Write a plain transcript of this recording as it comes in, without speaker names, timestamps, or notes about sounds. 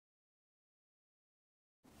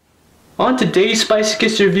On today's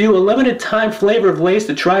Spicochist review, a limited time flavor of Lay's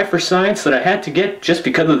to try for science that I had to get just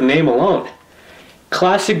because of the name alone.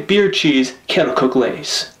 Classic beer cheese kettle cooked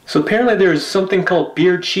Lay's. So apparently there's something called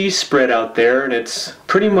beer cheese spread out there, and it's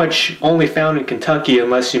pretty much only found in Kentucky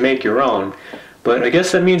unless you make your own. But I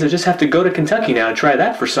guess that means I just have to go to Kentucky now and try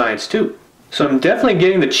that for science too. So I'm definitely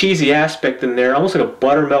getting the cheesy aspect in there, almost like a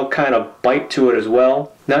buttermilk kind of bite to it as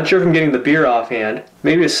well. Not sure if I'm getting the beer offhand.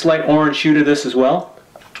 Maybe a slight orange hue to this as well.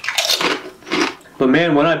 But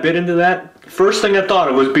man, when I bit into that, first thing I thought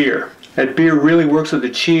of was beer. That beer really works with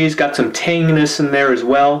the cheese, got some tanginess in there as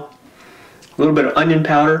well. A little bit of onion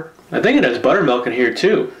powder. I think it has buttermilk in here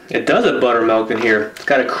too. It does have buttermilk in here. It's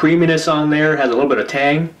got a creaminess on there, has a little bit of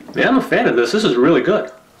tang. Yeah, I'm a fan of this. This is really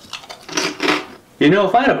good. You know,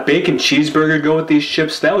 if I had a bacon cheeseburger go with these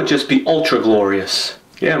chips, that would just be ultra glorious.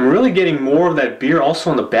 Yeah, I'm really getting more of that beer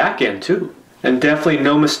also on the back end too. And definitely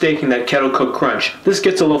no mistaking that kettle cooked crunch. This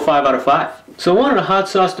gets a little 5 out of 5. So I wanted a hot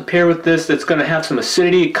sauce to pair with this that's going to have some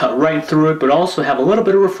acidity, cut right through it, but also have a little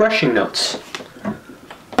bit of refreshing notes.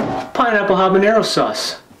 Pineapple habanero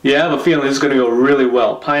sauce. Yeah, I have a feeling this is going to go really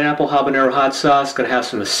well. Pineapple habanero hot sauce, going to have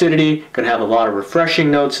some acidity, going to have a lot of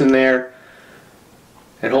refreshing notes in there.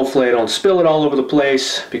 And hopefully I don't spill it all over the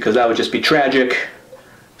place, because that would just be tragic.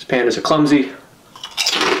 These pandas are clumsy.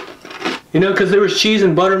 You know, because there was cheese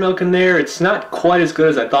and buttermilk in there, it's not quite as good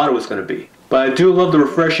as I thought it was going to be. But I do love the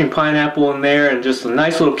refreshing pineapple in there, and just a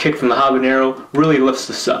nice little kick from the habanero really lifts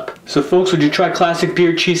this up. So folks, would you try classic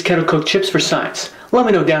beer cheese kettle cooked chips for science? Let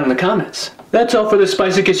me know down in the comments. That's all for this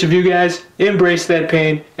Spicochist review, guys. Embrace that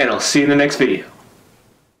pain, and I'll see you in the next video.